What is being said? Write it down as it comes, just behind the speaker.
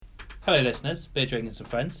Hello listeners, beer drinkers and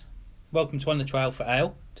friends. Welcome to On the Trail for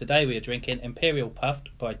Ale. Today we are drinking Imperial Puffed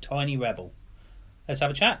by Tiny Rebel. Let's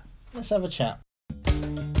have a chat. Let's have a chat.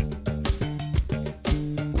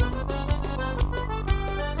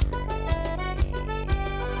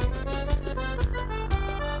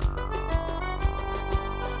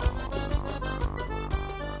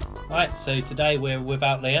 Right, so today we're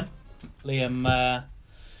without Liam. Liam got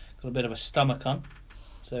a bit of a stomach on,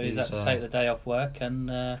 so he's had to take the day off work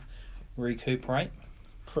and recuperate.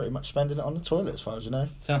 Pretty much spending it on the toilet, as far as you know.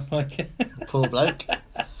 Sounds like it. Poor bloke.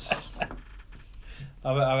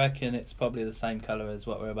 I reckon it's probably the same colour as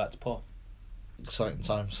what we're about to pour. Exciting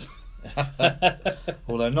times.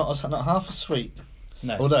 Although not half as sweet.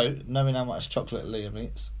 No. Although, knowing how much chocolate Liam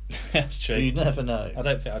eats, That's true. you never know. I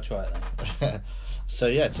don't think I'll try it though. So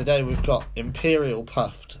yeah, today we've got Imperial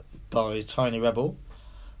Puffed by Tiny Rebel.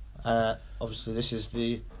 Obviously this is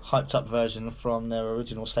the hyped up version from their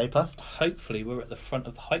original Stay Puffed. Hopefully we're at the front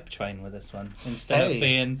of the hype train with this one instead of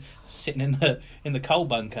being sitting in the coal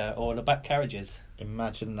bunker or the back carriages.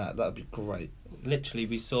 Imagine that'd be great. Literally,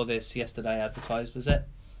 we saw this yesterday advertised, was it?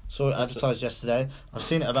 Saw it advertised yesterday. I've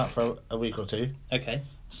seen it about for a week or two. Okay.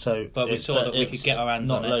 But we saw that we could get our hands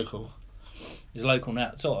on it. Not local. It's local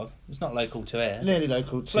now, sort of. It's not local to here. Nearly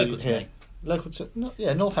local to local here. Me. Local to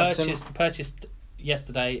Northampton. Purchased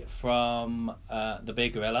yesterday from the Beer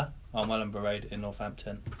Gorilla on Wellingborough Road in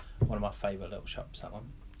Northampton. One of my favourite little shops, that one.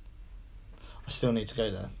 I still need to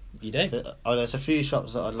go there. You do? There's a few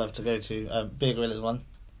shops that I'd love to go to. Beer Gorilla's one.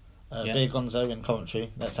 Beer Gonzo in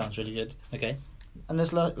Coventry. That sounds really good. Okay. And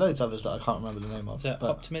there's loads of others that I can't remember the name of. Is that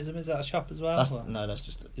Optimism? Is that a shop as well? No, that's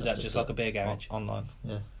just... Is that just like a beer garage? Online,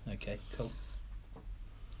 yeah. Okay, cool.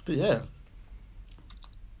 But yeah.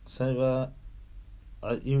 So,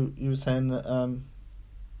 you were saying that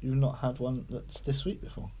you've not had one that's this week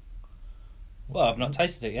before? Well, I've not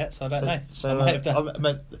tasted it yet, so I don't know. So, I might have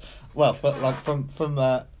done. from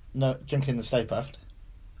drinking the Stay Puffed,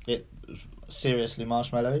 it's seriously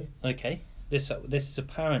marshmallowy. Okay. This is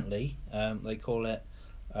apparently, they call it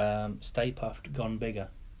Stay Puffed Gone Bigger.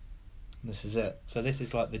 This is it. So this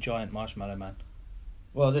is like the giant marshmallow man.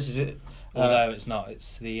 Well, this is it. Although it's not.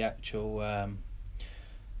 It's the actual...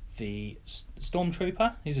 the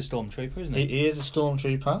Stormtrooper. He's a Stormtrooper, isn't he? He is a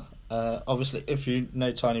Stormtrooper. Obviously, if you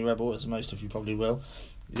know Tiny Rebel, as most of you probably will,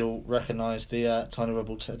 you'll recognise the Tiny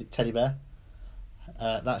Rebel teddy bear.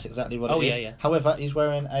 That's exactly what it is. Yeah. However, he's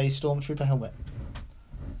wearing a Stormtrooper helmet.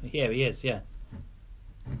 Yeah, he is, yeah.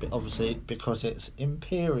 But obviously, because it's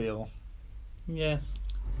Imperial. Yes.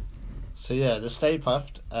 So yeah, the Stay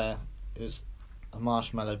Puffed is a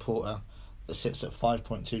marshmallow porter that sits at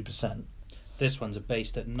 5.2%. This one's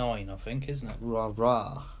based at 9, I think, isn't it? Rah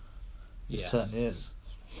rah. It Yes. certainly is.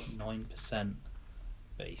 9%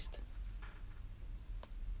 based.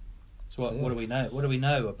 So what do we know? What do we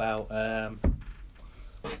know about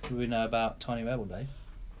Tiny Rebel, Dave?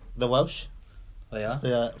 The Welsh. They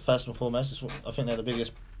are? First and foremost, I think they're the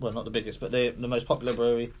biggest, well, not the biggest, but they're the most popular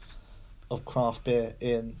brewery of craft beer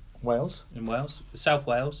in Wales. In Wales? South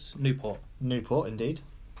Wales, Newport. Newport, indeed.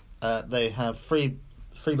 They have three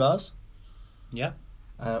bars. Yeah.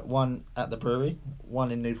 One at the brewery,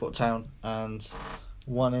 one in Newport Town, and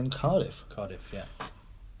one in Cardiff. Cardiff, yeah.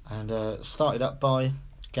 And started up by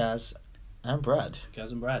Gaz and Brad.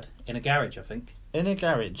 Gaz and Brad. In a garage, I think. In a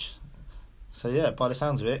garage. So yeah, by the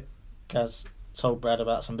sounds of it, Gaz told Brad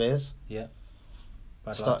about some beers. Yeah.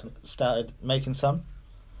 Started making some.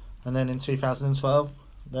 And then in 2012,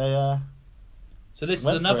 they... So this is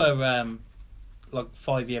another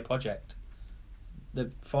 5-year project. The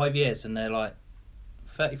 5 years, and they're like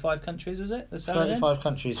 35 countries, was it? 35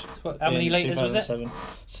 countries. How many litres was it?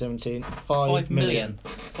 17. 5 million.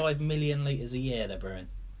 5 million litres a year they're brewing.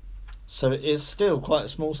 So it is still quite a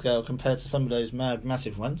small scale compared to some of those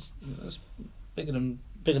massive ones. It's bigger than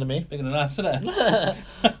me. Bigger than us, isn't it?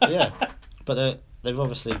 Yeah. But they've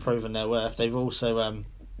obviously proven their worth. They've also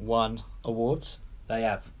won awards. They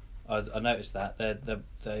have. I noticed that.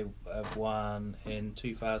 They have won in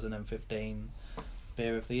 2015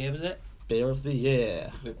 Beer of the Year, was it? Beer of the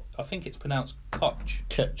Year. I think it's pronounced Koch.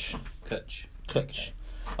 Kutch. Okay.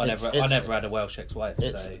 I never had a Welsh ex-wife,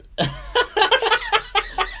 so...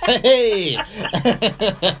 Hey!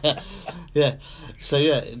 Yeah. So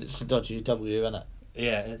yeah, it's a dodgy W, isn't it?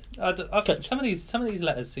 Yeah. I think some of these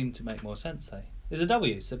letters seem to make more sense, though. There's a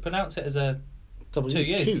W, so pronounce it as a W. 2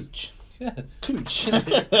 U's. Cooch. Yeah. Cooch.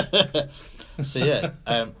 So yeah,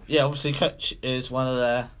 obviously Kutch is one of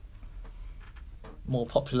their more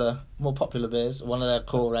popular beers, one of their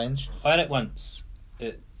core range. I had it once.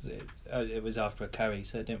 It was after a curry,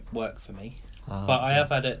 so it didn't work for me. But I have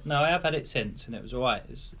had it. No, I have had it since, and it was alright.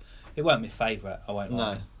 It weren't my favourite. I won't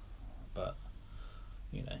lie. No. But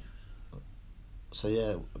So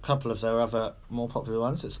yeah, a couple of their other more popular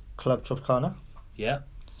ones. It's Club Tropicana. Yeah,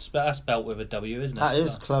 that's spelt with a W, isn't it? That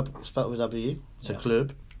is club spelt with a W. It's a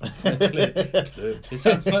club. Club. It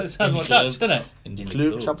sounds more Dutch, doesn't it? In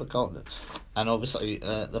Club Tropicana. And obviously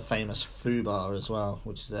the famous Foo Bar as well,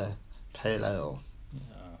 which is their pale ale.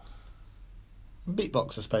 And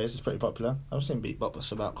Beatbox, I suppose, is pretty popular. I've seen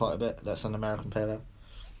Beatbox about quite a bit. That's an American pale ale.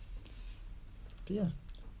 But yeah,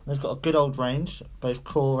 they've got a good old range, both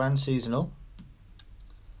core and seasonal.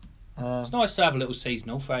 It's nice to have a little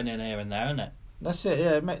seasonal thrown in here and there, isn't it? That's it,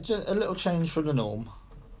 yeah. Just a little change from the norm,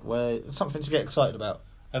 where something to get excited about.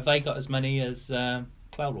 Have they got as many as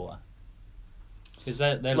Cloudwater? Because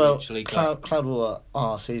they're literally Cloudwater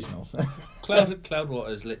are seasonal. Cloudwater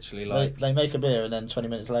is literally like they make a beer and then 20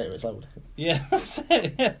 minutes later it's old. Yeah, that's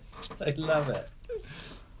it. Yeah. They love it.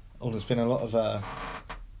 Oh, there's been a lot of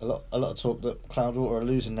talk that Cloudwater are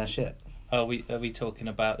losing their shit. Are we talking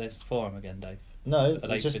about this forum again, Dave? No,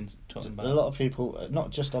 just been talking about a lot of people, not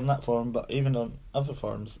just on that forum, but even on other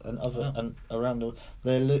forums and and around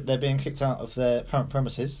they're being kicked out of their current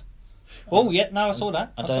premises. Oh yeah, no, I saw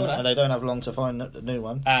that. And they don't have long to find the new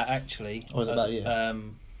one. Actually, or was it about a year?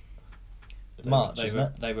 March, isn't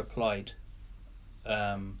it? They replied.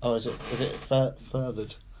 Was it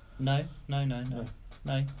furthered? No.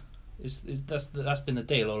 That's been the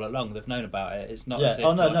deal all along. They've known about it. It's not. Yeah. As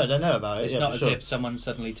if, no, they know about it. It's not as if someone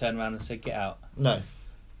suddenly turned around and said, "Get out." No.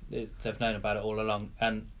 They've known about it all along,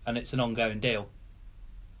 and it's an ongoing deal.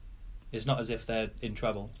 It's not as if they're in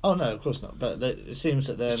trouble. Oh no, of course not. But it seems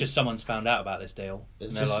that they're. It's just someone's found out about this deal,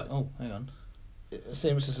 and they're like, "Oh, hang on." It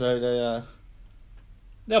seems as though they.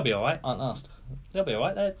 They'll be all right. Aren't asked. They'll be all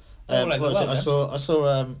right. They're all over well. I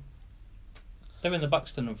saw. They're in the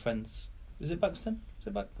Buxton and Friends. Is it Buxton?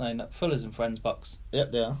 No, Fuller's and Friends box.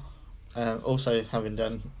 Yep, they are. Also, having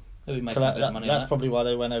done. They'll be making a bit of money. That's probably why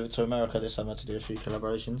they went over to America this summer to do a few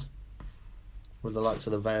collaborations with the likes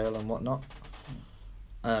of the Vale and whatnot.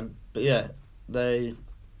 But yeah, I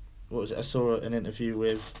saw an interview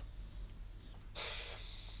with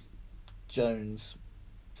Jones.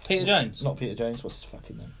 Peter Jones? Not Peter Jones, what's his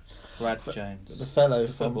fucking name? Brad Jones. The fellow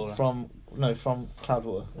from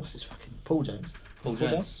Cloudwater. What's his fucking... Paul Jones. Paul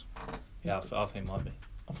Jones? Yeah, I think it might be.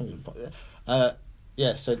 I think it might be.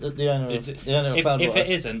 Yeah, so the owner of Cloudwater... If it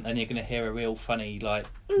isn't, then you're going to hear a real funny, like,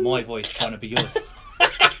 my voice trying to be yours.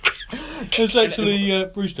 It's actually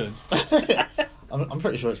Bruce Jones. I'm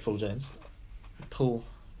pretty sure it's Paul Jones. Paul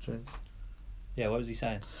Jones. Yeah, what was he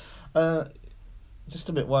saying? Just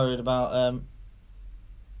a bit worried about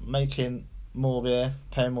making more beer,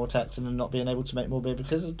 paying more tax, and then not being able to make more beer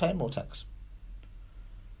because of paying more tax.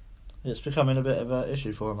 It's becoming a bit of an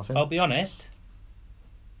issue for him, I think. I'll be honest.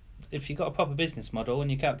 If you've got a proper business model and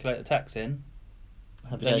you calculate the tax in,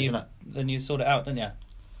 then you sort it out, don't you?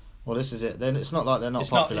 Well, this is it. Then it's not like they're not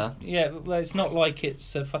popular. It's not like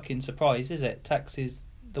it's a fucking surprise, is it? Tax is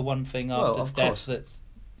the one thing after death that's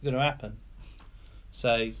going to happen.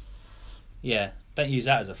 So, yeah, don't use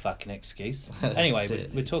that as a fucking excuse. Anyway,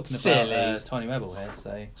 we're talking about Tiny Rebel here,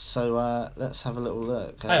 so let's have a little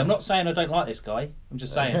look. Hey, I'm not saying I don't like this guy. I'm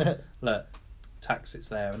just saying, look, tax, it's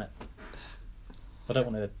there, isn't it? I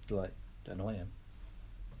don't want to annoy him.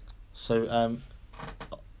 So,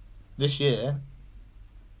 this year,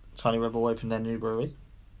 Tiny Rebel opened their new brewery.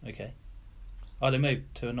 Okay. Oh, they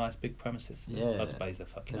moved to a nice big premises. Yeah. I suppose they're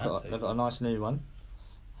fucking They've got a nice new one.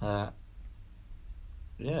 Yeah.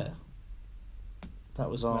 That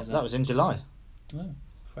was in July. Oh,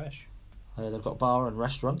 fresh. They've got a bar and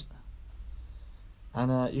restaurant.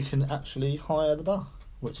 And you can actually hire the bar,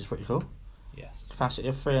 which is pretty cool. Yes. Capacity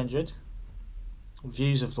of 300.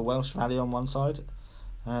 Views of the Welsh Valley on one side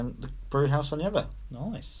and the brew house on the other.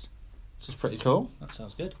 Nice. Which is pretty cool. That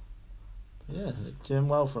sounds good. Yeah, they're doing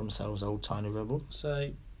well for themselves, old Tiny Rebel.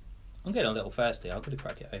 So, I'm getting a little thirsty. I've got to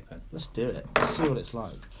crack it open. Let's do it. Let's see what it's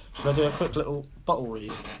like. Should I do a quick little bottle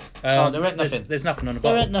read? There ain't nothing. There's nothing on the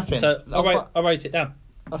bottle. There ain't nothing. So I wrote it down.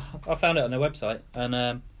 I found it on their website, and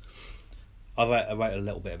I wrote a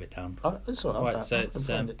little bit of it down. It's all right. So it's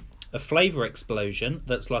a flavour explosion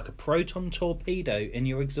that's like a proton torpedo in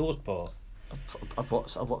your exhaust port. I'm not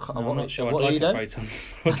sure I'd like a proton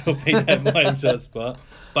torpedo in my exhaust port,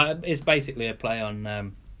 but it's basically a play on.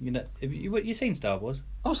 Have you seen Star Wars?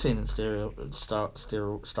 I've seen Star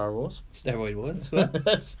Wars. Steroid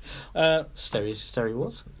Wars. Stereo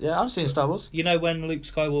Wars. Yeah, I've seen Star Wars. You know when Luke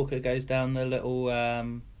Skywalker goes down the little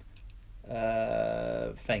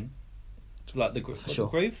thing, like the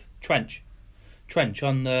groove, trench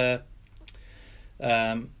on the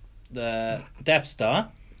the Death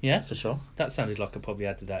Star. Yeah, for sure. That sounded like I probably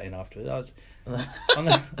added that in afterwards. I was on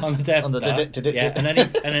the Death Star. Yeah, and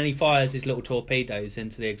then he fires his little torpedoes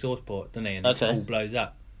into the exhaust port, doesn't he? And it all blows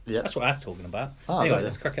up. Yeah, that's what I was talking about. Anyway,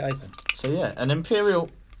 let's crack it open. So yeah, an imperial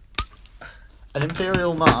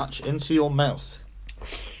march into your mouth.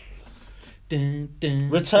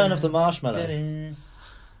 Return of the marshmallow.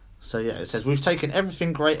 So yeah, it says, we've taken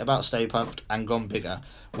everything great about Stay Puft and gone bigger.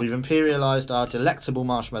 We've imperialised our delectable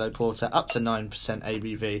marshmallow porter up to 9%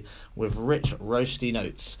 ABV with rich roasty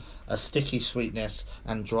notes, a sticky sweetness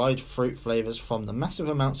and dried fruit flavours from the massive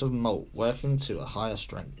amounts of malt working to a higher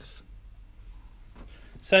strength.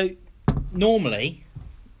 So, normally,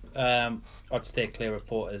 I'd steer clear of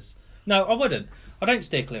porters. No, I wouldn't. I don't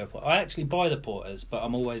steer clear of porters. I actually buy the porters, but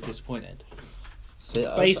I'm always disappointed. See,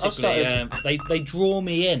 basically, they draw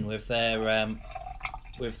me in with their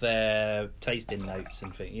tasting notes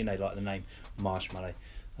and things. You know, like the name marshmallow.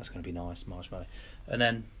 That's going to be nice, marshmallow. And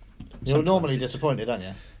then you're normally disappointed, aren't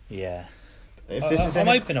you? Yeah. I'm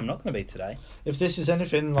hoping I'm not going to be today. If this is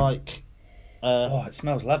anything like, it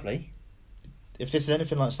smells lovely. If this is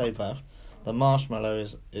anything like Stay Puft, the marshmallow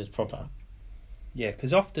is proper. Yeah,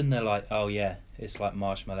 because often they're like, oh yeah, it's like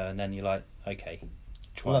marshmallow, and then you're like, okay.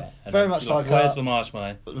 Try it. Very much like where's the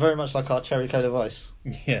marshmallow? Very much like our cherry cola Vice.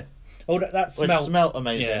 Yeah. Oh, that smelled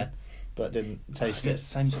amazing, but didn't taste it.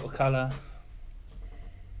 Same sort of colour.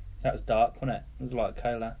 That was dark, wasn't it? It was like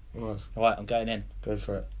cola. It was. All right, I'm going in. Go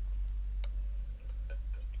for it.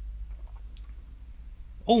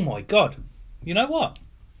 Oh my god! You know what?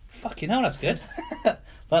 Fucking hell, that's good.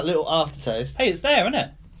 That little aftertaste. Hey, it's there, isn't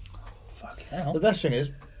it? Fucking hell. The best thing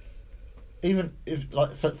is, even if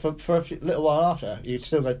like for a little while after, you'd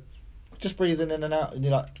still go, just breathing in and out, and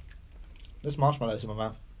you're like, there's marshmallows in my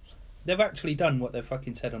mouth. They've actually done what they've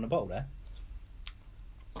fucking said on the bottle there.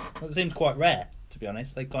 It seems quite rare, to be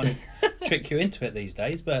honest. They kind of trick you into it these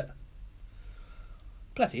days, but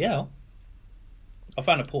bloody hell. I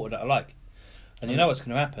found a porter that I like. And you know what's going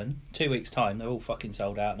to happen? 2 weeks' time, they're all fucking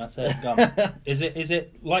sold out, and that's it. Gone. Is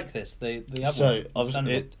it like this? The other so one?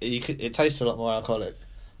 obviously it tastes a lot more alcoholic,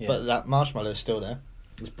 but that marshmallow is still there.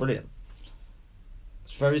 It's brilliant.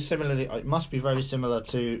 It's very similarly. It must be very similar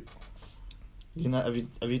to. You know,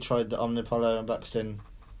 have you tried the Omnipollo and Buxton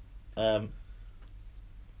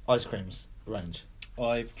ice creams range?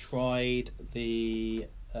 I've tried the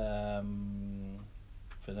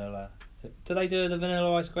vanilla. Do they do the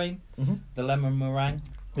vanilla ice cream? Mm-hmm. The lemon meringue?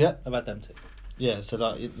 Yeah. I've had them too. Yeah, so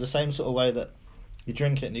like the same sort of way that you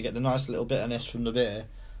drink it and you get the nice little bitterness from the beer,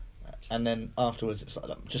 and then afterwards it's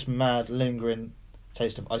like just mad lingering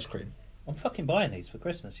taste of ice cream. I'm fucking buying these for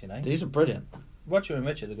Christmas, you know. These are brilliant. Roger and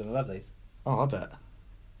Richard are going to love these. Oh, I bet.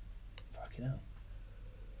 Fucking hell.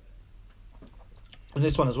 And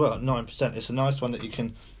this one as well, 9%. It's a nice one that you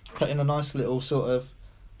can put in a nice little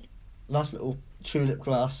tulip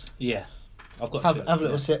glass. Yeah, I've got have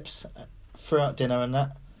little sips throughout dinner and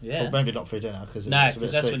that. Yeah, or maybe not through dinner because that's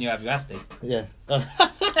sweet. when you have your Asti. Yeah,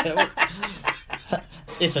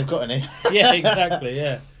 if they've got any. Yeah, exactly.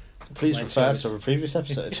 Yeah. Please refer to a previous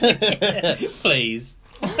episode. Please.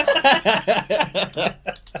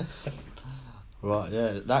 Right.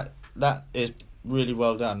 Yeah. That is really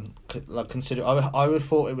well done. Like consider, I would have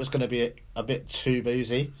thought it was going to be a bit too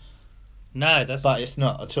boozy. No, but it's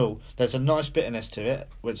not at all. There's a nice bitterness to it,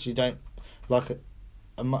 which you don't like.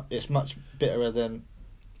 It's much bitterer than.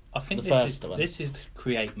 I think the first one. This is to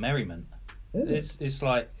create merriment. It's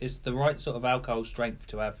the right sort of alcohol strength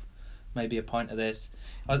to have. Maybe a pint of this.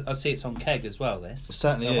 I see it's on keg as well. This it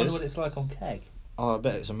certainly is. I wonder what it's like on keg. Oh, I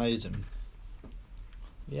bet it's amazing.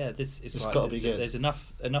 Yeah, it's like, got to be good. There's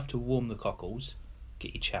enough to warm the cockles,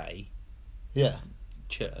 get you chatty. Yeah.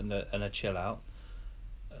 And a chill out,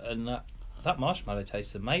 and that marshmallow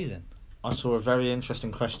tastes amazing. I saw a very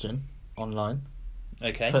interesting question online.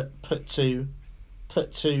 Okay. Put to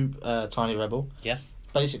Tiny Rebel. Yeah.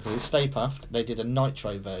 Basically, Stay Puft, they did a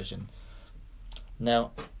nitro version.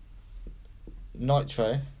 Now,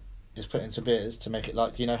 nitro is put into beers to make it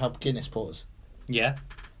like, you know how Guinness pours? Yeah.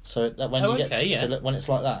 So that when so that when it's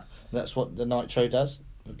like that, that's what the nitro does.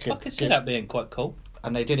 I could see that being quite cool.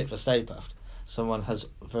 And they did it for Stay Puft. Someone has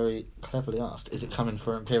very cleverly asked, is it coming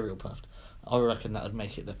for Imperial Puft? I reckon that would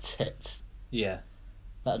make it the tits. Yeah.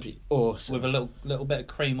 That'd be awesome. With a little bit of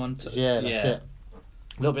cream on top. Yeah, that's it.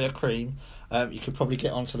 A little bit of cream. You could probably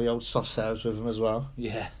get onto the old soft serves with them as well.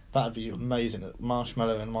 Yeah. That'd be amazing.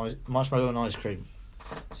 Marshmallow and ice cream.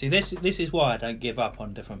 See, this is why I don't give up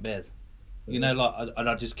on different beers. You know, like, and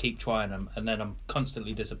I just keep trying them, and then I'm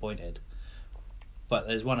constantly disappointed. But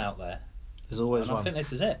there's one out there. There's always one. I think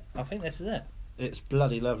this is it. It's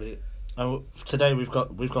bloody lovely. And today we've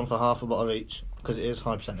gone for half a bottle each because it is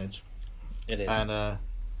high percentage. It is. And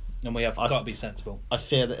we have got to be sensible. I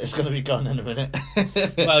fear that it's going to be gone in a minute.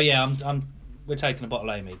 Well, yeah, we're taking a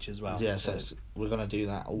bottle home each as well. Yeah, so we're going to do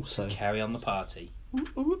that also. Carry on the party. I'm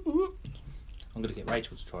going to get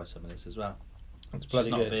Rachel to try some of this as well. It's bloody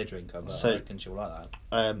She's not good. a beer drinker, but I reckon she'll like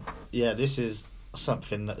that. Yeah, this is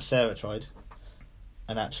something that Sarah tried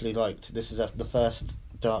and actually liked. This is the first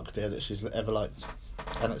dark beer that she's ever liked,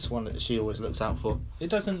 and it's one that she always looks out for. It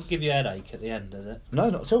doesn't give you a headache at the end, does it? No,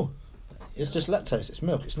 not at all. It's just lactose. It's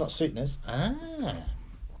milk. It's not sweetness. Ah.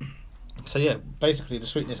 So yeah, basically the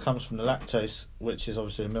sweetness comes from the lactose, which is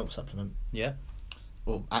obviously a milk supplement. Yeah.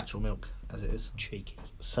 Or actual milk, as it is. Cheeky.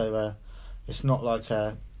 So it's not like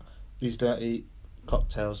these dirty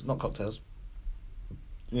cocktails. Not cocktails.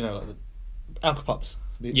 You know, like the alcopops.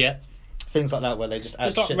 Yeah. Things like that where they just add.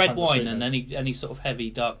 It's like shit red tons of wine sweetness. and any sort of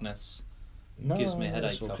heavy darkness gives me a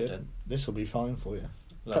headache often. This will be fine for you.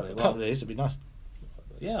 Lovely. A couple of these would be nice.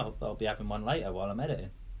 Yeah, I'll be having one later while I'm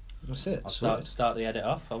editing. That's it. I'll start the edit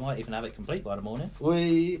off. I might even have it complete by the morning.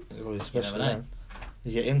 Especially then.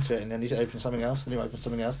 You get into it and then you open something else and you open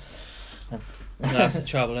something else. That's the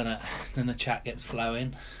trouble, isn't it? Then the chat gets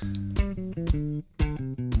flowing.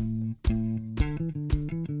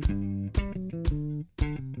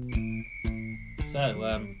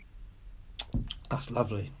 So, that's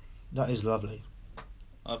lovely. That is lovely.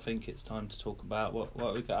 I think it's time to talk about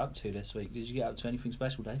what we got up to this week. Did you get up to anything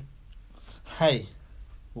special, Dave? Hey.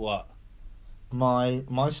 What? My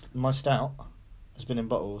stout has been in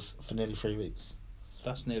bottles for nearly 3 weeks.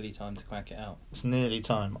 That's nearly time to crack it out. It's nearly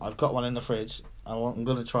time. I've got one in the fridge. I'm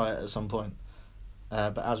going to try it at some point.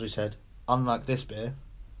 But as we said, unlike this beer,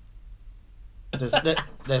 there's no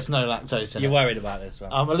lactose in it. You're worried about this,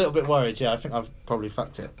 right? I'm a little bit worried, yeah. I think I've probably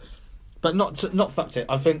fucked it. But not fucked it.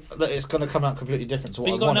 I think that it's going to come out completely different to what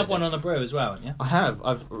I wanted. But you got another one on the brew as well, haven't you? I have.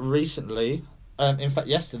 I've recently, in fact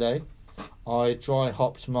yesterday, I dry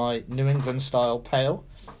hopped my New England style pale.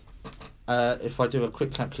 If I do a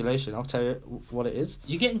quick calculation, I'll tell you what it is.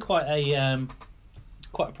 You're getting quite a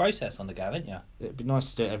process on the go, aren't you? It'd be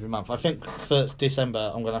nice to do it every month. I think for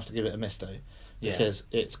December I'm going to have to give it a miss though, because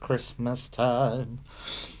it's Christmas time.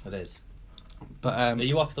 It is. But are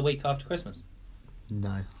you off the week after Christmas?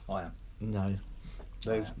 No. I am. No.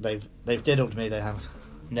 They've diddled me. They have.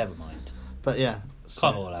 Never mind. But yeah.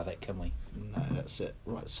 Can't all have it, can we? No, that's it.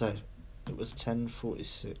 Right. So it was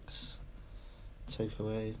 10.46. Take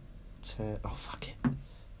away 10. Oh fuck it.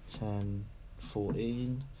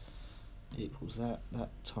 10.14 equals that.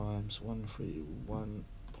 That times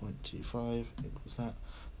 131.25 equals that.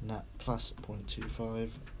 And that plus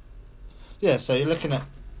 0.25. Yeah. So you're looking at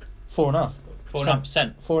 4.5%.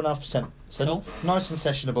 4.5%. 4.5%. So cool. Nice and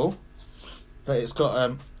sessionable, but it's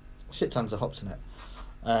got shit tons of hops in it.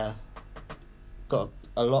 Got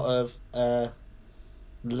a lot of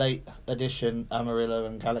late edition Amarillo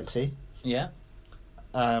and Galaxy. Yeah.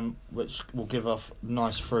 Which will give off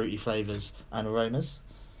nice fruity flavours and aromas,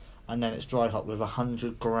 and then it's dry hop with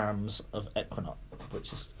 100 grams of Equinox,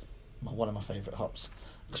 which is one of my favourite hops.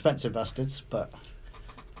 Expensive bastards, but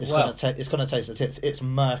it's gonna taste the tits. It's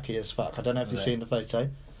murky as fuck. I don't know if you've seen the photo.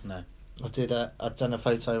 No. I've done a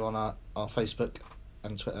photo on our Facebook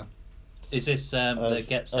and Twitter. Is this the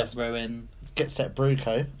Get Set Brewing? Get Set Brew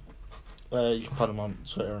Co. You can find them on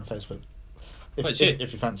Twitter and Facebook.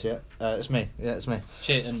 If you fancy it, it's me. Yeah, it's me.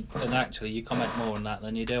 Shit, and actually, you comment more on that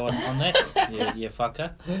than you do on this. you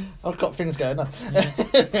fucker. I've got things going on.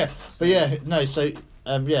 Yeah. But yeah, no. So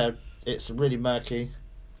it's really murky,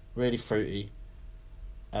 really fruity,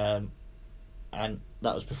 and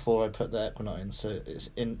that was before I put the Equinox in. So it's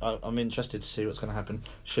in. I'm interested to see what's going to happen.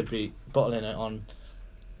 Should be bottling it on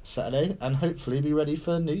Saturday and hopefully be ready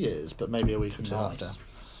for New Year's, but maybe a week or two after.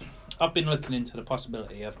 I've been looking into the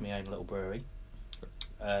possibility of my own little brewery.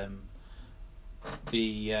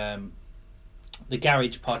 The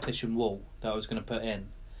garage partition wall that I was going to put in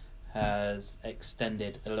has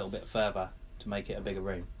extended a little bit further to make it a bigger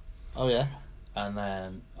room. Oh yeah. And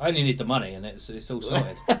then I only need the money, and it's all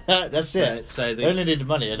sorted. That's it. So I only need the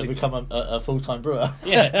money, and I become a full-time brewer.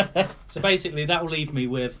 Yeah. So basically, that will leave me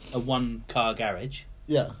with a 1-car garage.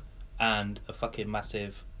 Yeah. And a fucking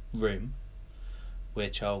massive room,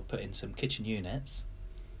 which I'll put in some kitchen units.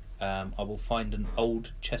 I will find an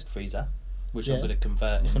old chest freezer, which I'm going to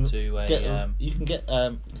convert into a. You can get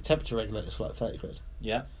temperature regulators for like 30 quid.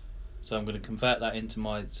 Yeah. So I'm going to convert that into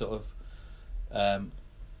my sort of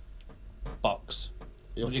box.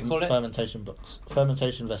 What do you call it? Fermentation box.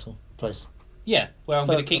 Fermentation vessel place. Yeah, where I'm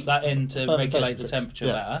going to keep that in to regulate the temperature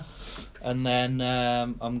better. And then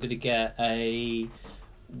I'm going to get a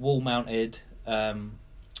wall-mounted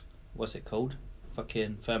what's it called?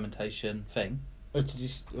 Fucking fermentation thing. Where did you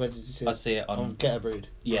see it? I see it on Get a Brood.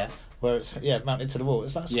 Yeah. Where it's mounted to the wall.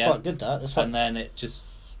 That's quite good. And then it just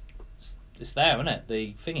it's there, isn't it?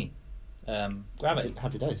 The thingy, gravity.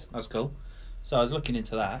 Happy days. That's cool. So I was looking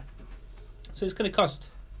into that. So it's going to cost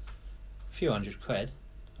a few £100,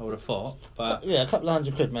 I would have thought. But a couple of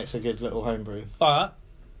 £100 makes a good little homebrew. But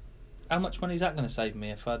how much money is that going to save me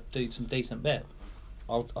if I do some decent bit?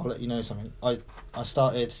 I'll let you know something. I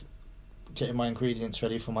started getting my ingredients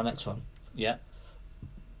ready for my next one. Yeah.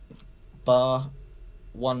 Bar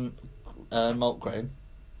one malted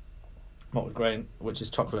grain, which is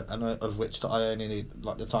chocolate, and of which I only need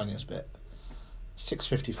like the tiniest bit.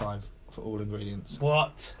 £6.55 for all ingredients.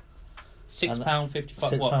 What?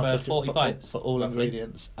 £6.55. What, for 40 pints? For all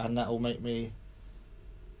ingredients, and that will make me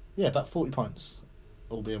about 40 pints,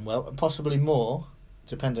 all being well, and possibly more,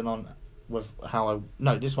 depending on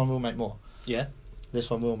this one will make more. Yeah. This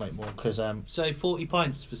one will make more because so 40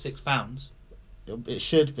 pints for £6. It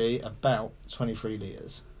should be about 23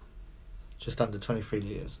 litres. Just under 23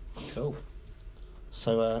 litres. Cool.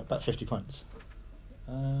 So about 50 pints.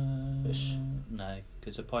 Ish. No,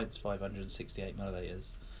 because a pint's 568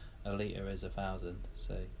 millilitres. A litre is 1,000.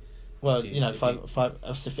 So. Well,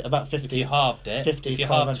 about 50. If you halved it, 50, if you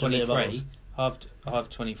halved 23, halved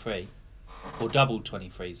 23, or doubled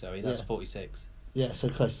 23, sorry, that's 46. Yeah, so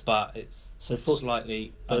close. But it's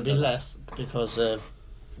slightly. But it'd be less because the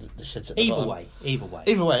shit's at the either bottom. way. Either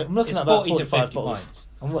way, I'm looking at about 40 to 50 bottles. pints.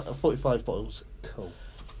 I'm at 45 bottles. Cool.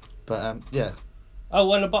 But yeah. Oh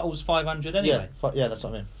well, a bottle's 500 anyway. Yeah, that's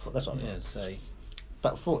what I mean. That's what I mean. Yeah, so.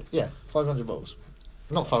 About 500 bottles.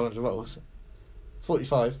 Not 500 bottles.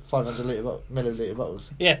 45 500 milliliter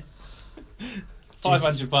bottles. Yeah.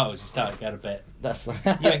 500 bottles, you start to get a bit. That's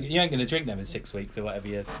right. You ain't going to drink them in 6 weeks or whatever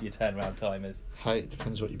your turnaround time is. Hey, it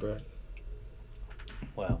depends what you brew.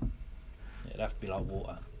 Well, it'd have to be like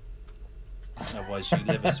water. Otherwise, your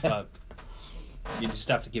liver's fucked. You just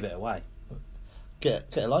have to give it away.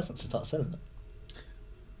 Get a license to start selling it.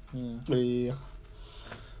 Yeah.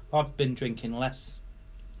 I've been drinking less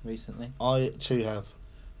recently. I too have.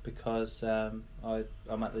 Because I'm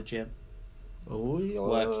at the gym.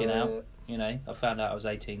 Working out. You know, I found out I was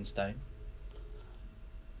 18 stone.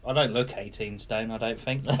 I don't look 18 stone, I don't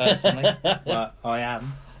think, personally. But I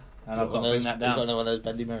am. And I've got to bring that down. You've got one of those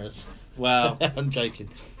bendy mirrors. Well. I'm joking.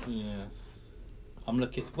 Yeah.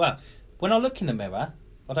 Well, when I look in the mirror,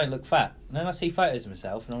 I don't look fat. And then I see photos of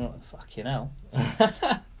myself and I'm like, fucking hell.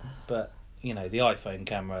 But, the iPhone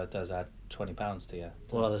camera does add £20 to you.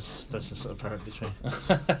 Well, that's apparently true.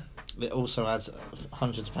 It also adds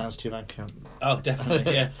hundreds of pounds to your bank account. Oh,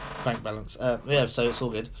 definitely, yeah. Bank balance. So it's all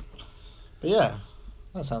good. But yeah,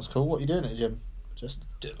 that sounds cool. What are you doing at the gym? Just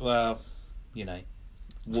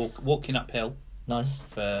walking uphill. Nice.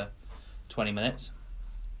 For 20 minutes.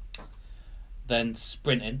 Then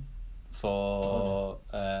sprinting for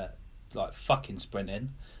fucking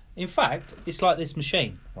sprinting. In fact, it's like this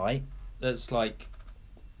machine, right? That's like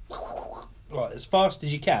as fast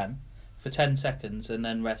as you can for 10 seconds and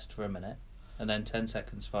then rest for a minute, and then 10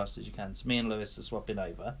 seconds fast as you can. So me and Lewis are swapping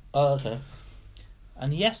over. Oh, okay.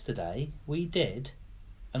 And yesterday we did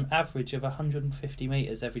an average of 150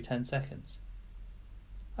 metres every 10 seconds.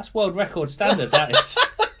 That's world record standard, that is.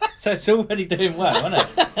 So it's already doing well, isn't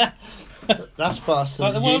it? That's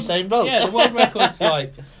faster than Usain Bolt. Yeah, the world record's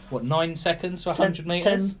 9 seconds for 100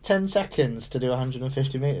 metres? 10 seconds to do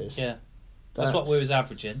 150 metres? Yeah. That's what we was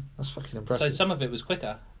averaging. That's fucking impressive. So some of it was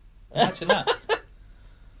quicker. Imagine that.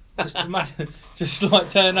 Just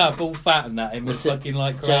turn up all fat and that in the fucking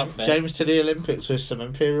outfit. James to the Olympics with some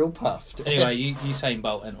Imperial puffed. Anyway, Usain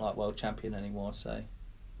Bolt ain't world champion anymore, so.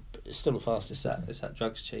 But it's still the fastest. It's that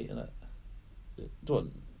drugs cheat, isn't it?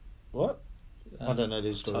 What? I don't know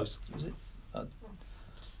these stories. Was it? I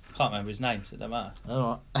can't remember his name, so it don't matter.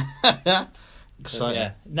 Alright. Exciting.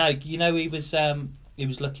 Yeah. No, he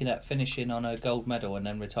was looking at finishing on a gold medal and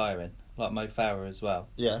then retiring, like Mo Farah as well.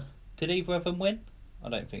 Yeah. Did either of them win? I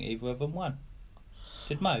don't think either of them won.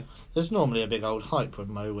 Did Mo? There's normally a big old hype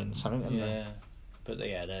when Mo wins something, isn't there? But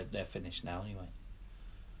they're finished now anyway.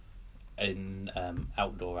 In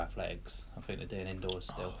outdoor athletics, I think they're doing indoors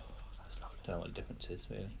still. That's lovely. Don't know what the difference is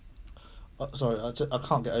really. Sorry, I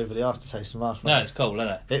can't get over the aftertaste of marshmallow. No, it's cool, isn't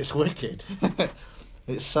it? It's wicked.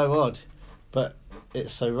 It's so odd, but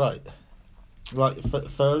it's so right. Like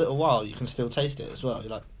for a little while, you can still taste it as well. You're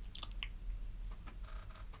like,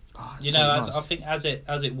 nice. I think as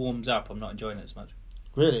it warms up, I'm not enjoying it as much.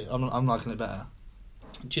 Really, I'm liking it better.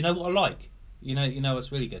 Do you know what I like? You know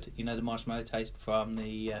what's really good? You know the marshmallow taste from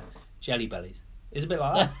the Jelly Bellies. It's a bit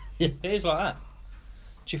like that. Yeah. It is like that.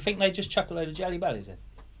 Do you think they just chuck a load of Jelly Bellies in?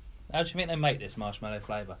 How do you think they make this marshmallow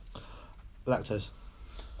flavour? Lactose.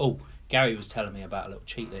 Oh, Gary was telling me about a little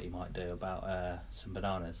cheat that he might do about some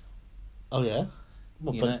bananas. Oh, yeah?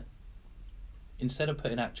 What, you know, instead of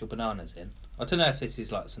putting actual bananas in, I don't know if this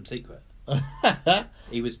is like some secret.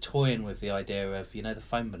 He was toying with the idea of, you know, the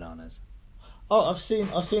foam bananas. Oh, I've seen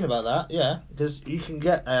about that. Yeah, because you can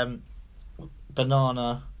get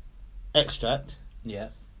banana extract. Yeah.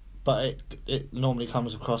 But it normally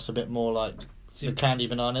comes across a bit more like the candy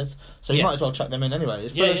bananas, so you might as well chuck them in anyway.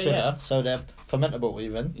 It's full of sugar, so they're fermentable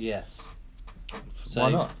even. Yes. So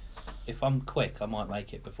why not? If I'm quick, I might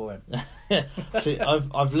make it before him. See,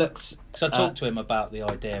 I've looked. Because I talked to him about the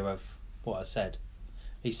idea of what I said.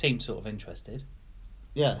 He seemed sort of interested.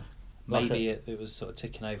 Yeah. Maybe it was sort of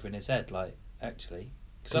ticking over in his head, like, actually.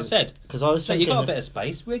 Because I said, I was thinking, you got a bit of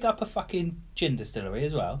space, rig up a fucking gin distillery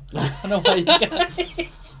as well. And away you go.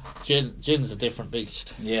 Gin's a different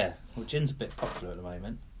beast. Yeah. Well, gin's a bit popular at the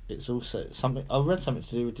moment. It's also something... I've read something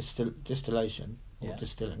to do with distillation, or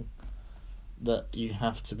distilling, that you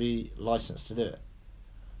have to be licensed to do it.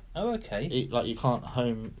 Oh, okay. Like, you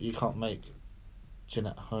can't make gin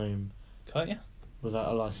at home. Can't you? Without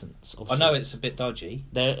a license. I know it's a bit dodgy.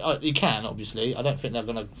 You can, obviously. I don't think they're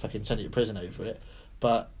going to fucking send you to prison over it,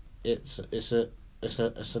 but it's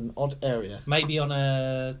an odd area. Maybe on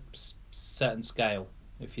a certain scale,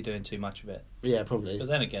 if you're doing too much of it. Yeah, probably. But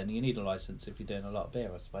then again, you need a license if you're doing a lot of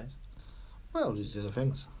beer, I suppose. Well, these are the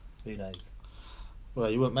things. Who knows?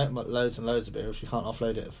 Well, you wouldn't make loads and loads of beer if you can't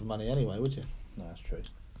offload it for money anyway, would you? No, that's true.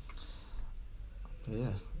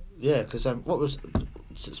 Yeah. Yeah, because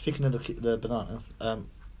speaking of the banana,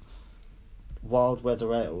 Wild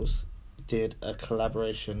Weather Ales did a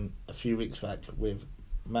collaboration a few weeks back with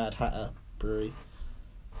Mad Hatter Brewery.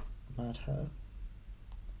 Mad Hatter?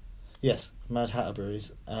 Yes, Mad Hatter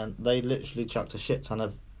Breweries, and they literally chucked a shit ton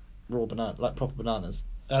of raw banana, like proper bananas.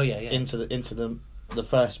 Oh yeah. Into the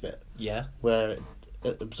first bit. Yeah. Where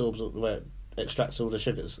it absorbs, where it extracts all the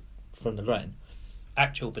sugars from the grain.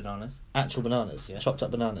 Actual bananas. Yeah. Chopped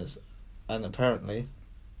up bananas. And apparently,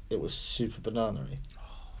 it was super banana-y.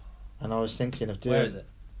 And I was thinking of doing... Where is it?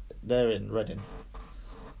 They're in Reading.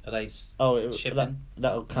 Are they shipping?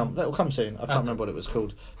 That'll come soon. I can't remember what it was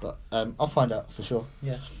called, but I'll find out for sure.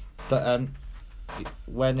 Yeah. But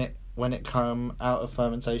when it came out of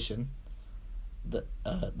fermentation, that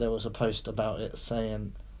there was a post about it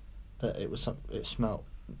saying that it smelt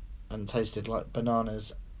and tasted like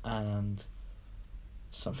bananas and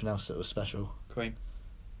something else that was special. Cream.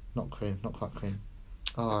 Not cream, not quite cream.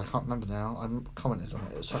 Oh, I can't remember now. I commented on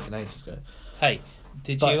it. It was fucking ages ago. Hey,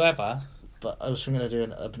 did you ever... But I was thinking of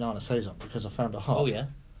doing a banana saison because I found a hop. Oh, yeah?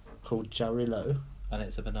 Called Jarillo. And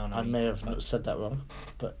it's a banana. I may have said that wrong,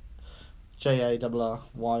 but Jarrylo.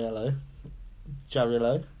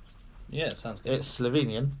 Jarillo. Yeah, it sounds good. It's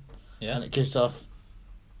Slovenian. Yeah. And it gives off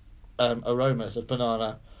aromas of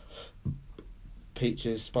banana,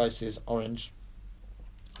 peaches, spices, orange.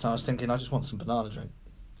 So I was thinking, I just want some banana drink.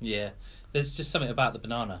 Yeah, there's just something about the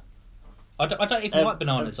banana. I don't even like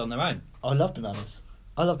bananas on their own. I love bananas.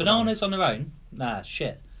 Bananas on their own? Nah,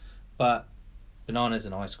 shit. But bananas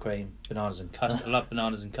and ice cream, bananas and custard. I love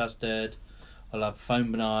bananas and custard. I love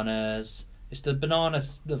foam bananas. It's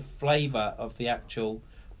the flavour of the actual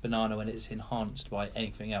banana when it's enhanced by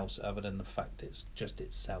anything else other than the fact it's just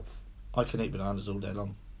itself. I can eat bananas all day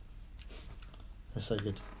long. They're so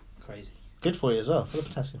good. Crazy. Good for you as well, full of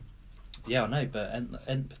potassium. Yeah, I know, but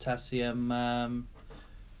and potassium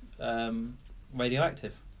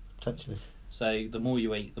radioactive. Potentially. So the more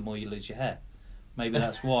you eat, the more you lose your hair. Maybe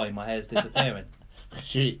that's why my hair's disappearing.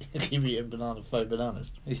 You keep eating foam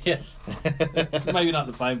bananas. Yeah. Maybe not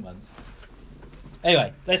the foam ones.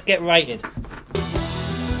 Anyway, let's get rated.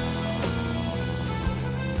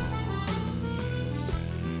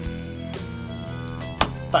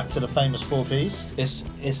 Back to the famous 4 Ps.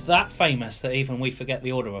 It's that famous that even we forget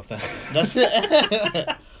the order of them. That's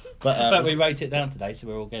it. But we wrote it down today, so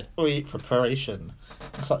we're all good. We eat preparation.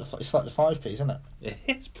 It's like the 5 Ps, isn't it?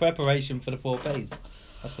 It's preparation for the 4 Ps.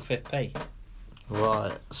 That's the 5th P.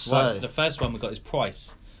 Right. So the first one we got is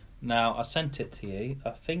price. Now I sent it to you.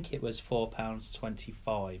 I think it was £4.25,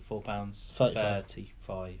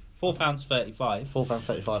 £4.35, £4.35.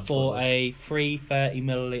 £4.35 for a free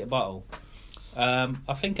 30ml bottle.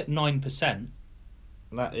 I think at 9%.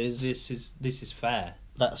 That is. This is fair.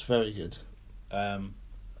 That's very good.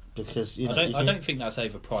 Because I don't think that's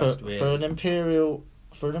overpriced. Really. For an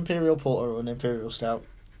imperial porter or an imperial stout.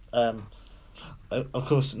 Of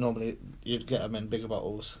course, normally you'd get them in bigger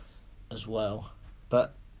bottles as well,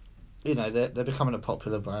 but they're becoming a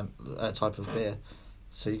popular brand type of beer,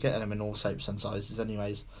 so you're getting them in all shapes and sizes,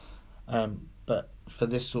 anyways. But for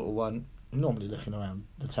this sort of one, you're normally looking around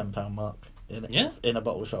the £10 mark in a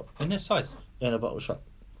bottle shop. In this size? In a bottle shop.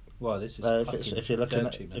 Well, this is if you're looking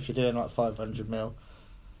at if you're doing like 500ml,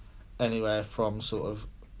 anywhere from sort of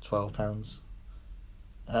 £12.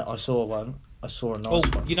 I saw one. I saw a nice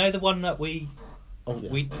one. You know the one that we. Oh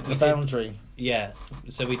yeah. We the Boundary. Yeah.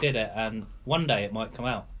 So we did it, and one day it might come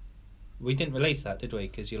out. We didn't release that, did we?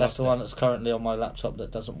 Because that's the one that's currently on my laptop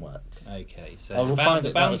that doesn't work. Okay, so I will find it.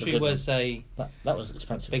 The Boundary was that was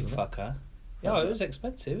expensive. Big fucker. Yeah, it was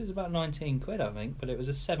expensive. It was about 19 quid, I think, but it was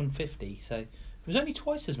a 750. So it was only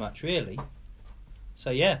twice as much, really.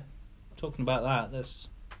 So yeah, talking about that, that's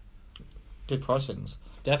good pricings.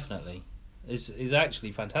 Definitely, is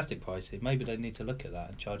actually fantastic pricing. Maybe they need to look at that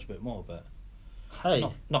and charge a bit more, but hey,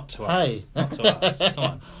 not to us. Not to us. Come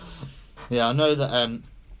on. Yeah, I know that.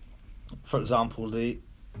 For example, the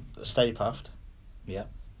Stay Puft. Yeah.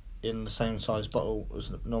 In the same size bottle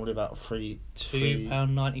was normally about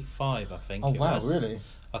 £2.95, I think. Oh wow, really?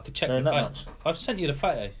 I could check the photo. I've sent you the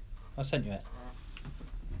photo. I sent you it.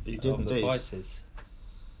 You did indeed. The prices.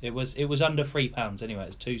 It was under £3 anyway.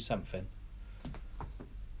 It's 2 something.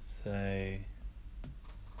 So.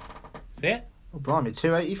 See it? Oh blimey,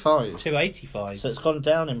 £2.85. £2.85. So it's gone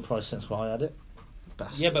down in price since I had it.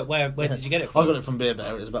 Bastard. Yeah, but where did you get it from? I got it from Beer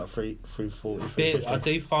Bear. It was about £3.40. I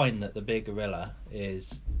do find that the Beer Gorilla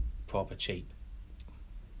is proper cheap.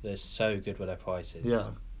 They're so good with their prices.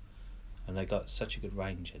 Yeah. And they got such a good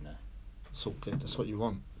range in there. It's all good. That's what you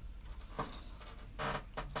want.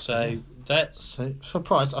 So that's for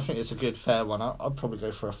price. I think it's a good fair one. I'd probably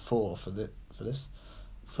go for a 4 for this.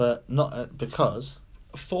 For not because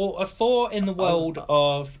a 4 in the world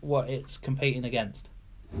of what it's competing against.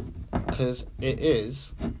 Because it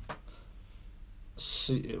is,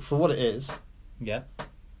 for what it is, yeah,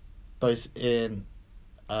 both in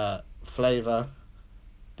flavour,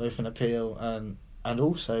 both in appeal, and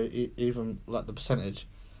also even like the percentage,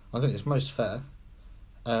 I think it's most fair,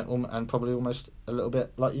 and probably almost a little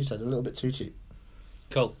bit, like you said, a little bit too cheap.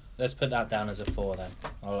 Cool. Let's put that down as a 4 then.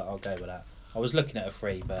 I'll go with that. I was looking at a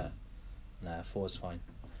 3, but no, 4's fine.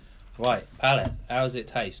 Right, palate. How does it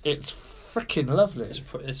taste? It's freaking lovely.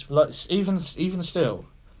 It's like even still,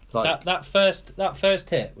 like that first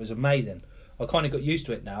hit was amazing. I kind of got used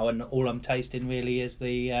to it now, and all I'm tasting really is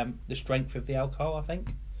the strength of the alcohol, I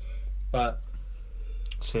think. But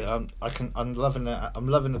see, I'm loving it. I'm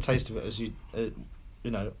loving the taste of it as you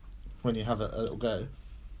when you have a little go.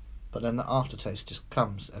 But then the aftertaste just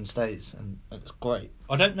comes and stays, and it's great.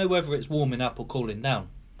 I don't know whether it's warming up or cooling down,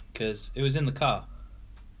 because it was in the car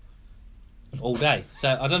all day.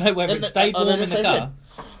 So I don't know whether it stayed warm in the car.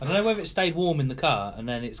 I don't know whether it stayed warm in the car and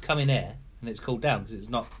then it's come in air and it's cooled down because it's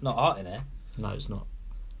not hot in air. No, it's not.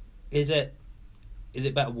 Is it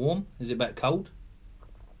better warm? Is it better cold?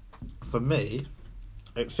 For me,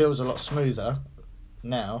 it feels a lot smoother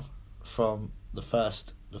now from the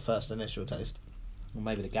first initial taste. Well,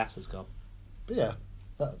 maybe the gas has gone. But yeah,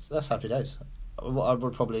 that's happy days. What I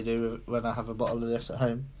would probably do when I have a bottle of this at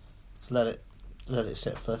home is let it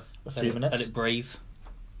sit for a few minutes. Let it breathe.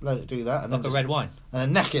 Let it do that. And like then a red wine. And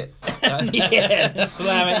then neck it. Yeah,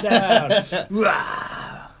 slam it down.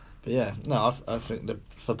 But yeah, no, I think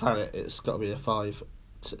for palate it's got to be a 5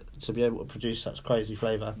 to be able to produce such crazy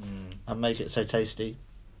flavour and make it so tasty.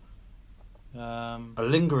 A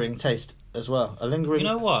lingering taste as well. A lingering. You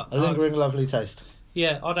know what? A lingering, lovely taste.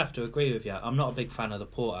 Yeah, I'd have to agree with you. I'm not a big fan of the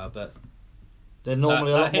porter, but they're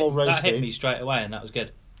normally a lot more roasty. That hit me straight away, and that was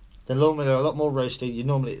good. They're normally a lot more roasty. You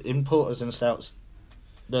normally in porters and stouts,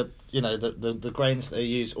 the grains they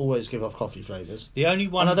use always give off coffee flavours. The only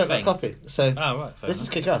one and I don't like coffee, so this is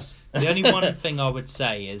kick ass. The only one thing I would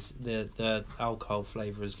say is the alcohol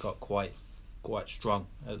flavour has got quite strong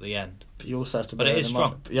at the end. But you also have to. But it is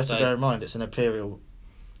strong. You have to bear in mind it's an imperial.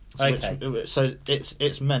 Okay. So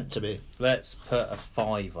it's meant to be. Let's put a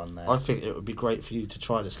 5 on there. I think it would be great for you to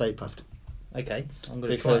try the Stay Puft. Okay, I'm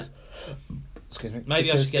going to try it. Excuse me.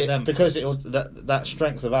 Maybe I should get them because that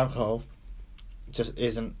strength of alcohol just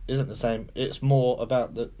isn't the same. It's more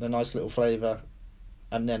about the nice little flavour,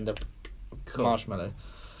 and then the marshmallow.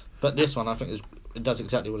 But this one, I think, it does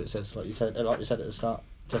exactly what it says. Like you said at the start,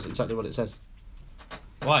 it does exactly what it says.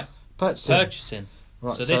 Right. Purchasing.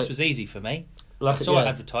 Right. So this was easy for me. I saw it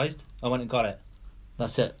advertised. I went and got it.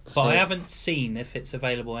 That's it. But I haven't seen if it's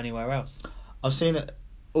available anywhere else. I've seen it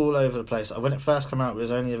all over the place. When it first came out, it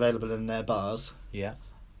was only available in their bars. Yeah.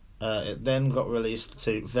 It then got released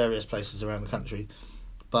to various places around the country,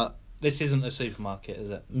 but this isn't a supermarket, is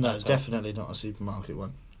it? No, definitely not a supermarket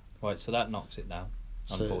one. Right, so that knocks it down.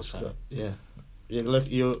 Unfortunately, yeah.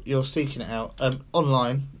 You're seeking it out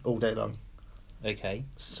online all day long. Okay.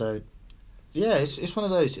 So Yeah, it's one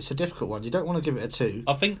of those. It's a difficult one. You don't want to give it a 2.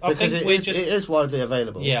 I think it is widely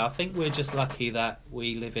available. Yeah, I think we're just lucky that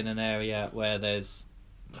we live in an area where there's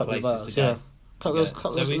places to go. Yeah. Couple of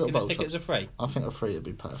so we're going to stick shops. it as a 3. I think a 3 would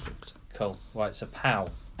be perfect. Cool. Right, so POW.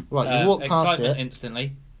 Right, you walk past it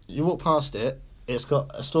instantly. You walk past it. It's got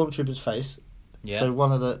a stormtrooper's face. Yeah. So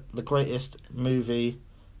one of the greatest movie,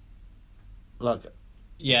 what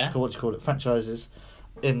do you call it, franchises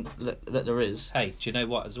that there is. Hey, do you know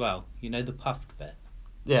what as well? You know the puffed bit?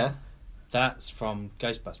 Yeah. That's from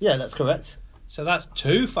Ghostbusters. Yeah, that's correct. So that's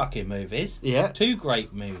 2 fucking movies. Yeah. 2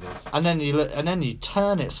 great movies. And then you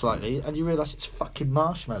turn it slightly and you realise it's fucking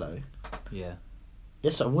Marshmallow. Yeah.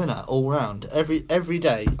 It's a winner all round. Every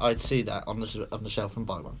day I'd see that on the shelf and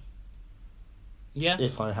buy one. Yeah.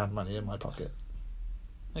 If I had money in my pocket.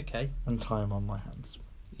 Okay. And time on my hands.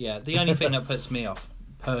 Yeah, the only thing that puts me off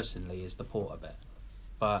personally is the porter bit.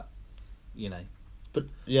 But, you know. But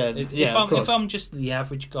yeah, if I'm just the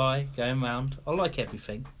average guy going round, I like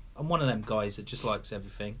everything. I'm one of them guys that just likes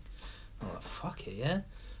everything. I'm like, fuck it, yeah.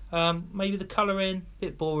 Maybe the colouring,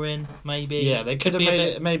 bit boring, maybe. Yeah, they could have made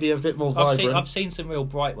it maybe a bit more vibrant. I've seen some real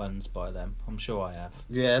bright ones by them. I'm sure I have.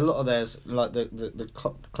 Yeah, a lot of theirs, like the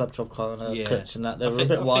Club Tropicana pitch and that, they were a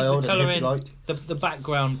bit wild and hippie-like. The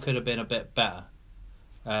background could have been a bit better,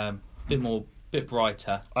 bit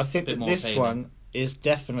brighter. I think that this appealing. one is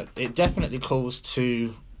definitely calls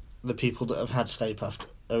to the people that have had Stay Puft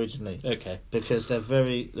originally. Okay. Because they're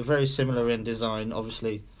very similar in design,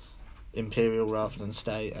 obviously. Imperial rather than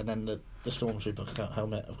Stay, and then the Stormtrooper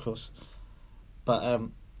helmet, of course. But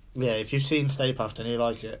yeah, if you've seen Stay Puft and you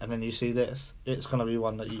like it, and then you see this, it's going to be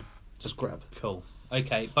one that you just grab. Cool.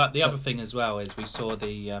 Okay, but the other thing as well is we saw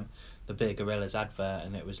the Beer Gorillas advert,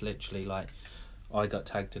 and it was literally like, I got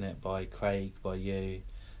tagged in it by Craig, by you.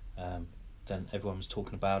 Then everyone was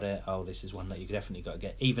talking about it. Oh, this is one that you definitely got to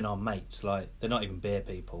get. Even our mates, like, they're not even beer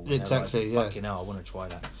people. Exactly. Like, yeah. Fucking hell, I want to try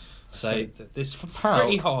that. So this POW,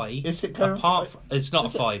 pretty high. Is it it's not a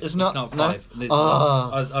 5. It's not a 5.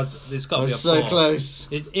 No? It's got to be a 4. So close.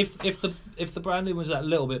 If the branding was a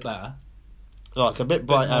little bit better, like a bit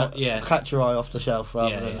brighter, more, catch your eye off the shelf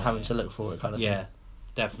rather than having to look for it, kind of thing. Yeah,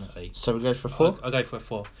 definitely. So we go for a 4. I'll go for a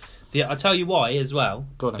 4. I'll tell you why as well.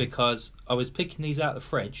 Go on, because I was picking these out of the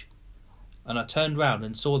fridge, and I turned round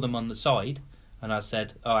and saw them on the side, and I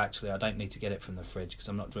said, "Oh, actually, I don't need to get it from the fridge because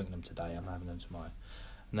I'm not drinking them today. I'm having them tomorrow."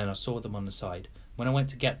 And then I saw them on the side. When I went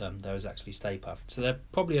to get them, there was actually Stay Puft. So they're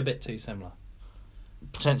probably a bit too similar.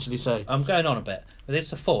 Potentially so. I'm going on a bit. But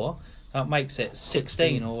it's a 4. That makes it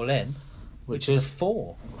 16 all in. Which is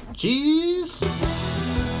 4. Jeez!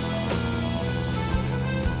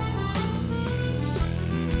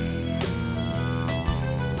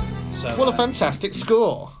 So, what a fantastic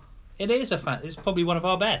score. It is it's probably one of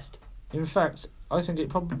our best. In fact, I think it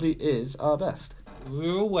probably is our best.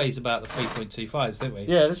 We're always about the 3.25s, don't we?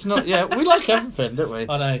 Yeah, it's not. Yeah, we like everything, don't we?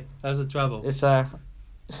 I know. That's the trouble. It's a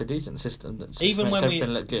decent system that just makes everything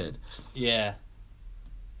look good. Yeah,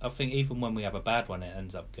 I think even when we have a bad one, it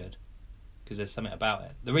ends up good because there's something about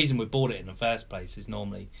it. The reason we bought it in the first place is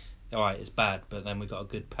normally, all right, it's bad, but then we got a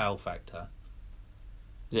good PAL factor.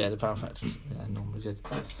 Yeah, the PAL factor's normally good.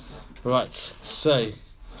 Right, so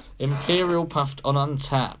Imperial Puft on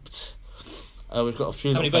Untapped. We've got a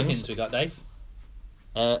few. How many things. bookings we got, Dave?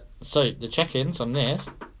 So the check-ins on this,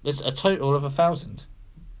 there's a total of 1,000.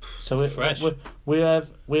 So we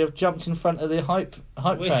have jumped in front of the hype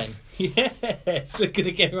train. Yes, we're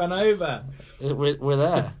gonna get run over. We're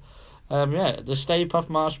there. The Stay Puft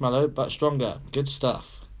Marshmallow, but stronger. Good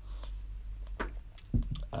stuff.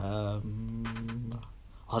 I'd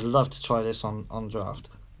love to try this on draft.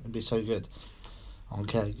 It'd be so good.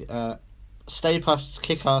 Okay. Stay Puft's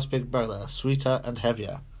Kick-Ass Big Brother, sweeter and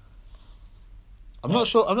heavier. I'm not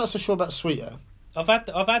so sure about sweeter. I've had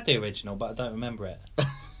the original, but I don't remember it.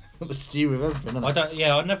 It's you with everything, isn't it?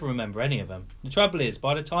 I never remember any of them. The trouble is,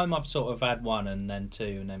 by the time I've sort of had 1 and then 2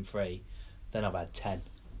 and then 3, then I've had 10.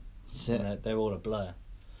 They're all a blur.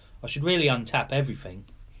 I should really untap everything.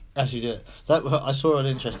 As you do it. I saw an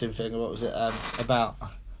interesting thing. What was it about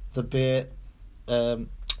the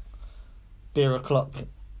beer o'clock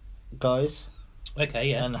guys?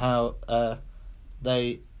 Okay, yeah. And how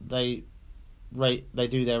they do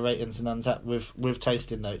their ratings and untap with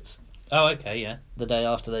tasting notes. Oh, okay, yeah. The day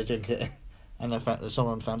after they drink it, and the fact that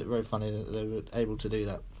someone found it very funny that they were able to do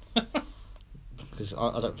that. Because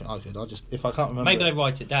I don't think I could. If I can't remember. Maybe they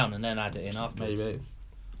write it down and then add it in afterwards. Maybe.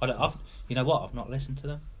 You know what? I've not listened to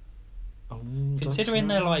them. Considering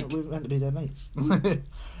they're like, we're meant to be their mates.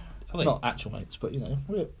 Not actual mates, but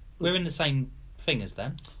we're in the same thing as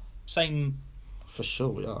them. Same. For sure,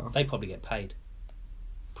 we are. They probably get paid.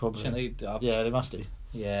 Probably. Shouldn't they? Yeah, they must do.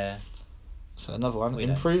 Yeah. So another one.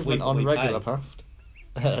 Improvement on regular puffed.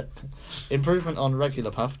 Improvement on regular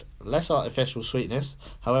puffed. Less artificial sweetness.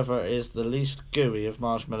 However, it is the least gooey of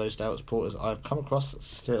marshmallow stouts porters I've come across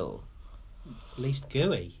still. Least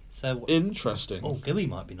gooey. So interesting. Oh, gooey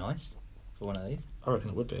might be nice for one of these. I reckon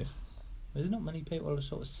it would be. There's not many people have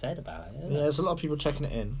sort of said about it. Yeah, there's a lot of people checking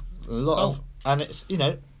it in. And it's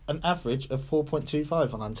an average of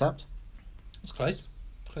 4.25 on Untapped. It's close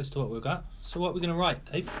to what we've got. So what are we going to write,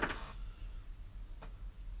 Dave?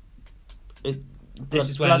 This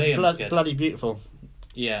is where Liam's good. Bloody beautiful.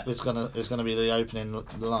 Yeah. It's gonna be the opening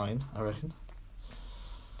line, I reckon.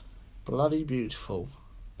 Bloody beautiful.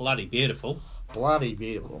 Bloody beautiful. Bloody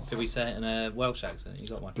beautiful. Could we say it in a Welsh accent? You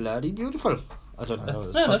got one? Bloody beautiful. I don't know.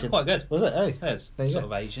 No, that's quite good. Was it? Hey, yeah, it's sort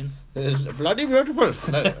of Asian. It's bloody beautiful.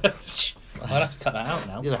 No. I'll have to cut that out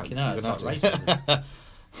now. It's not racist.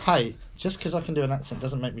 Hey, just because I can do an accent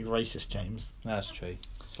doesn't make me racist, James. That's true.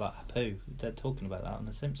 It's like Apu. They're talking about that on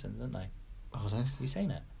The Simpsons, aren't they? Oh, are they? You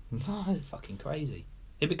seen it? No. Fucking crazy.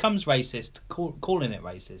 It becomes racist, calling it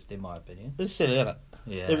racist, in my opinion. It's silly, isn't it?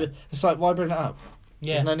 Yeah. It's like, why bring it up?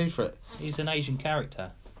 Yeah. There's no need for it. He's an Asian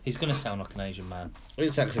character. He's going to sound like an Asian man.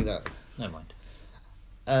 It's actually that. Never mind.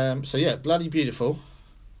 So yeah, bloody beautiful.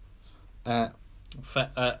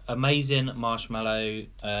 Amazing marshmallow.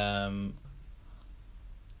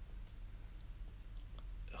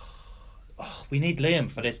 We need Liam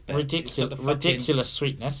for this bit. Ridiculous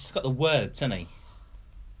sweetness. He's got the words, hasn't he?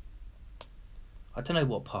 I don't know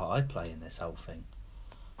what part I play in this whole thing.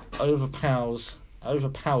 Overpowers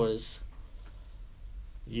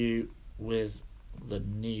you with the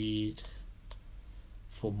need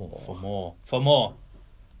for more. For more.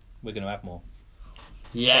 We're going to have more.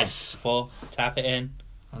 Yes. 4. Tap it in.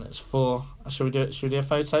 And it's 4. Should we do a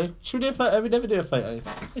photo? We never do a photo.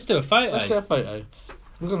 Let's do a photo.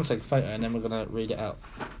 We're going to take a photo and then we're going to read it out.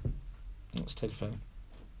 Let's take a photo.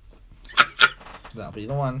 That'll be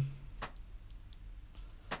the one.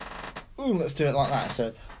 Ooh, let's do it like that.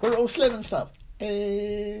 So we're all slim and stuff. Let's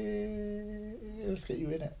get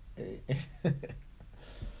you in it.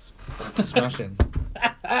 Smashing.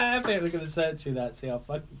 I think we're going to search you that, see our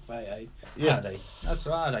fucking photo. Yeah. That's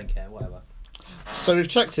right, I don't care, whatever. So we've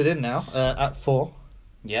checked it in now at 4.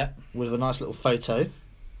 Yeah. With a nice little photo.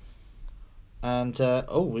 And,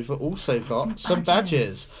 we've also got some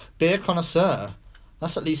badges. Beer connoisseur.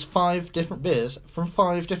 That's at least 5 different beers from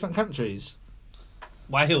 5 different countries.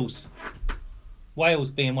 Wales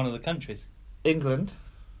being one of the countries. England.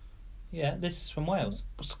 Yeah, this is from Wales.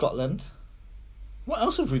 Scotland. What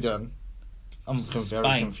else have we done? I'm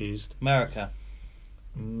very confused. America.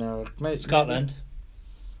 Scotland.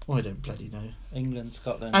 Oh, I don't bloody know. England,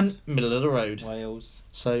 Scotland. And middle of the road. Wales.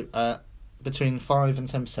 So, between 5 and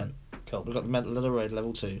 10%. Cool. We've got the middle of the road,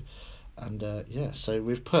 level 2. And, so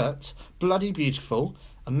we've put bloody beautiful,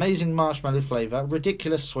 amazing marshmallow flavour,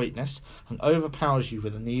 ridiculous sweetness, and overpowers you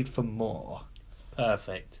with a need for more.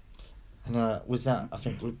 Perfect. And with that, I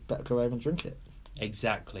think we'd better go home and drink it.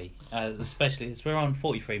 Exactly. Especially as we're on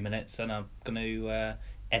 43 minutes and I'm going to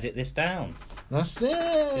edit this down. That's it.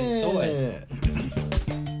 It's sorted.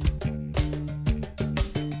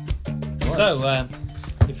 Right. So,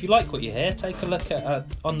 if you like what you hear, take a look at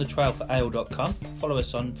onthetrailforale.com. Follow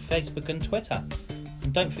us on Facebook and Twitter.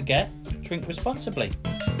 And don't forget, drink responsibly.